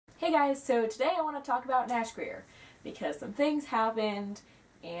Hey guys, so today I want to talk about Nash Grier because some things happened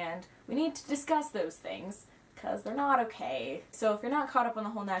and we need to discuss those things because they're not okay. So if you're not caught up on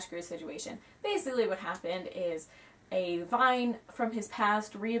the whole Nash Grier situation, basically what happened is a Vine from his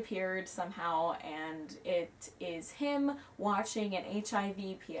past reappeared somehow, and it is him watching an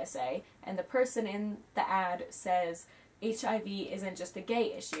HIV PSA, and the person in the ad says HIV isn't just a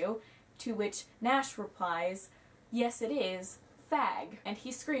gay issue, to which Nash replies, "Yes it is, fag," and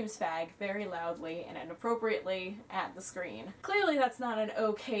he screams fag very loudly and inappropriately at the screen. Clearly that's not an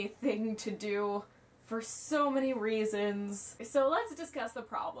okay thing to do for so many reasons. So let's discuss the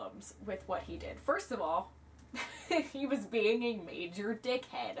problems with what he did. First of all, he was being a major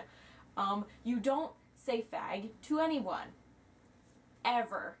dickhead. You don't say fag to anyone.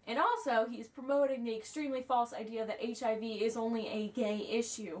 Ever. And also, he's promoting the extremely false idea that HIV is only a gay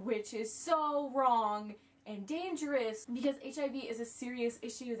issue, which is so wrong and dangerous because HIV is a serious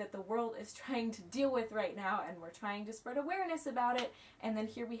issue that the world is trying to deal with right now, and we're trying to spread awareness about it, and then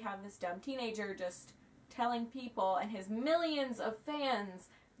here we have this dumb teenager just telling people and his millions of fans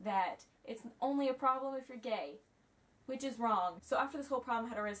that it's only a problem if you're gay, which is wrong. So after this whole problem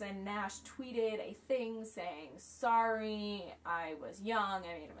had arisen, Nash tweeted a thing saying, "Sorry, I was young,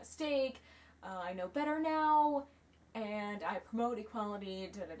 I made a mistake, I know better now, and I promote equality,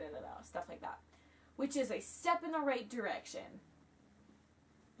 da-da-da-da-da," stuff like that. Which is a step in the right direction.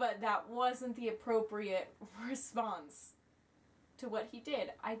 But that wasn't the appropriate response to what he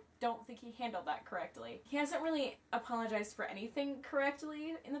did. I don't think he handled that correctly. He hasn't really apologized for anything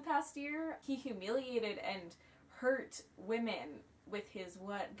correctly in the past year. He humiliated and hurt women with his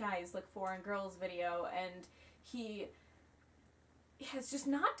 "what guys look for in girls" video, and he has just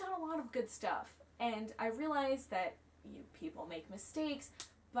not done a lot of good stuff. And I realize that people make mistakes,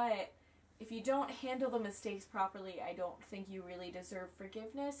 but if you don't handle the mistakes properly, I don't think you really deserve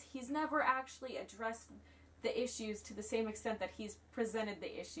forgiveness. He's never actually addressed the issues to the same extent that he's presented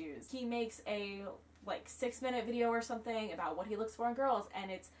the issues. He makes a 6-minute video or something about what he looks for in girls,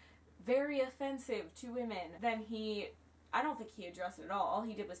 and it's very offensive to women. Then I don't think he addressed it at all. All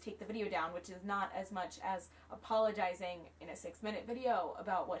he did was take the video down, which is not as much as apologizing in a 6-minute video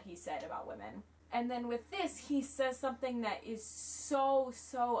about what he said about women. And then with this, he says something that is so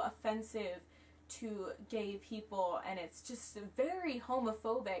offensive to gay people, and it's just very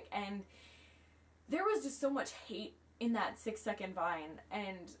homophobic, and there was just so much hate in that 6-second Vine,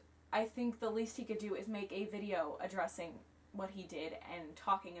 and I think the least he could do is make a video addressing what he did and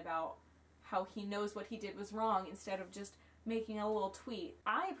talking about how he knows what he did was wrong instead of just making a little tweet.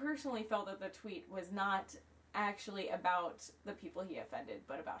 I personally felt that the tweet was not actually about the people he offended,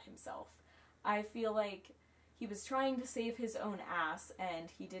 but about himself. I feel like he was trying to save his own ass, and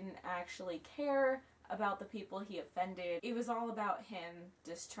he didn't actually care about the people he offended. It was all about him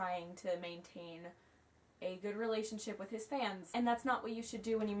just trying to maintain a good relationship with his fans. And that's not what you should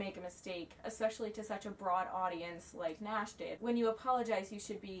do when you make a mistake, especially to such a broad audience like Nash did. When you apologize, you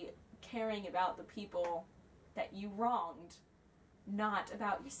should be caring about the people that you wronged, not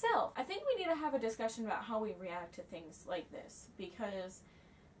about yourself. I think we need to have a discussion about how we react to things like this, because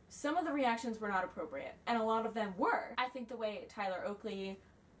some of the reactions were not appropriate, and a lot of them were. I think the way Tyler Oakley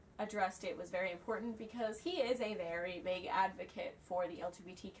addressed it was very important because he is a very big advocate for the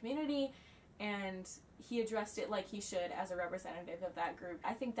LGBT community, and he addressed it like he should as a representative of that group.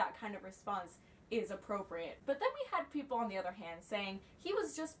 I think that kind of response is appropriate. But then we had people on the other hand saying he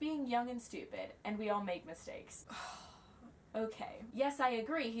was just being young and stupid, and we all make mistakes. Okay. Yes, I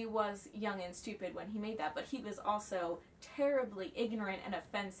agree he was young and stupid when he made that, but he was also terribly ignorant and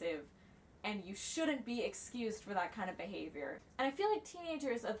offensive, and you shouldn't be excused for that kind of behavior. And I feel like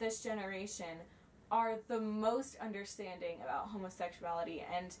teenagers of this generation are the most understanding about homosexuality,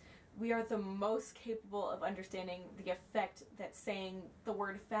 and we are the most capable of understanding the effect that saying the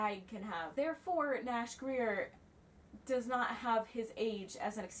word fag can have. Therefore, Nash Grier does not have his age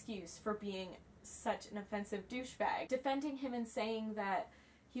as an excuse for being such an offensive douchebag. Defending him and saying that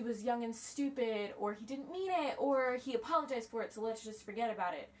he was young and stupid, or he didn't mean it, or he apologized for it, so let's just forget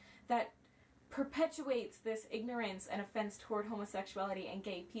about it, that perpetuates this ignorance and offense toward homosexuality and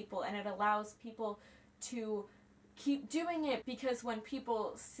gay people, and it allows people to keep doing it, because when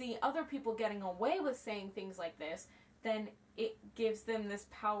people see other people getting away with saying things like this, then it gives them this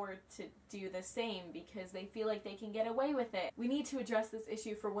power to do the same because they feel like they can get away with it. We need to address this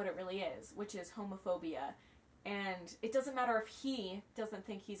issue for what it really is, which is homophobia. And it doesn't matter if he doesn't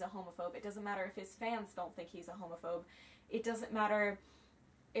think he's a homophobe. It doesn't matter if his fans don't think he's a homophobe. It doesn't matter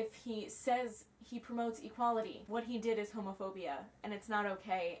if he says he promotes equality, what he did is homophobia, and it's not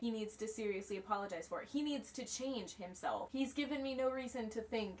okay. He needs to seriously apologize for it. He needs to change himself. He's given me no reason to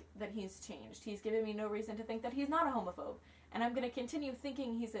think that he's changed. He's given me no reason to think that he's not a homophobe. And I'm gonna continue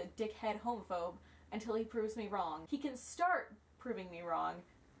thinking he's a dickhead homophobe until he proves me wrong. He can start proving me wrong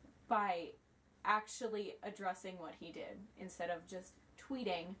by actually addressing what he did, instead of just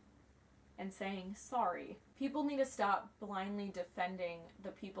tweeting and saying sorry. People need to stop blindly defending the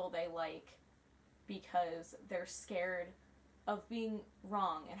people they like because they're scared of being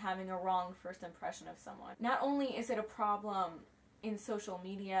wrong and having a wrong first impression of someone. Not only is it a problem in social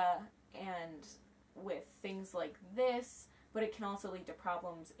media and with things like this, but it can also lead to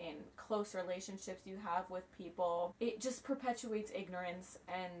problems in close relationships you have with people. It just perpetuates ignorance,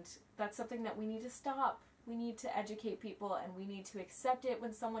 and that's something that we need to stop. We need to educate people, and we need to accept it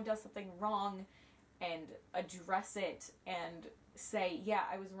when someone does something wrong and address it and say, yeah,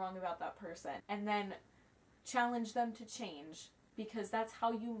 I was wrong about that person, and then challenge them to change, because that's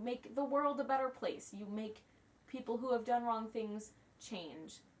how you make the world a better place. You make people who have done wrong things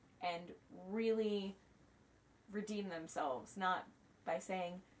change and really redeem themselves, not by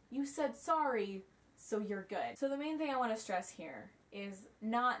saying, you said sorry, so you're good. So the main thing I want to stress here is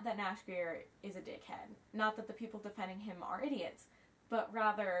not that Nash Grier is a dickhead, not that the people defending him are idiots, but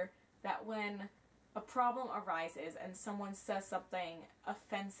rather that when a problem arises and someone says something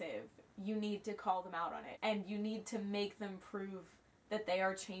offensive, you need to call them out on it, and you need to make them prove that they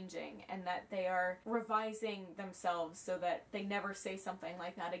are changing and that they are revising themselves so that they never say something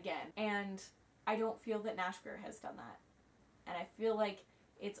like that again. And I don't feel that Nash Grier has done that. And I feel like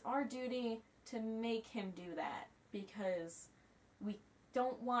it's our duty to make him do that, because we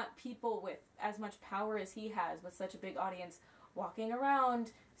don't want people with as much power as he has, with such a big audience, walking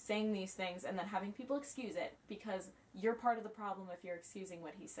around saying these things and then having people excuse it, because you're part of the problem if you're excusing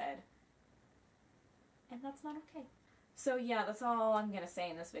what he said. And that's not okay. So yeah, that's all I'm gonna say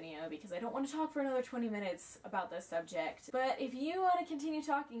in this video, because I don't want to talk for another 20 minutes about this subject. But if you want to continue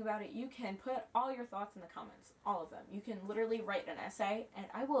talking about it, you can put all your thoughts in the comments. All of them. You can literally write an essay, and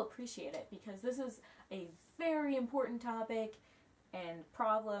I will appreciate it, because this is a very important topic and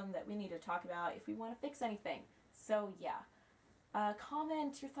problem that we need to talk about if we want to fix anything. So yeah.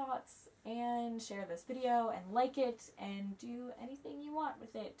 Comment your thoughts and share this video and like it and do anything you want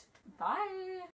with it. Bye!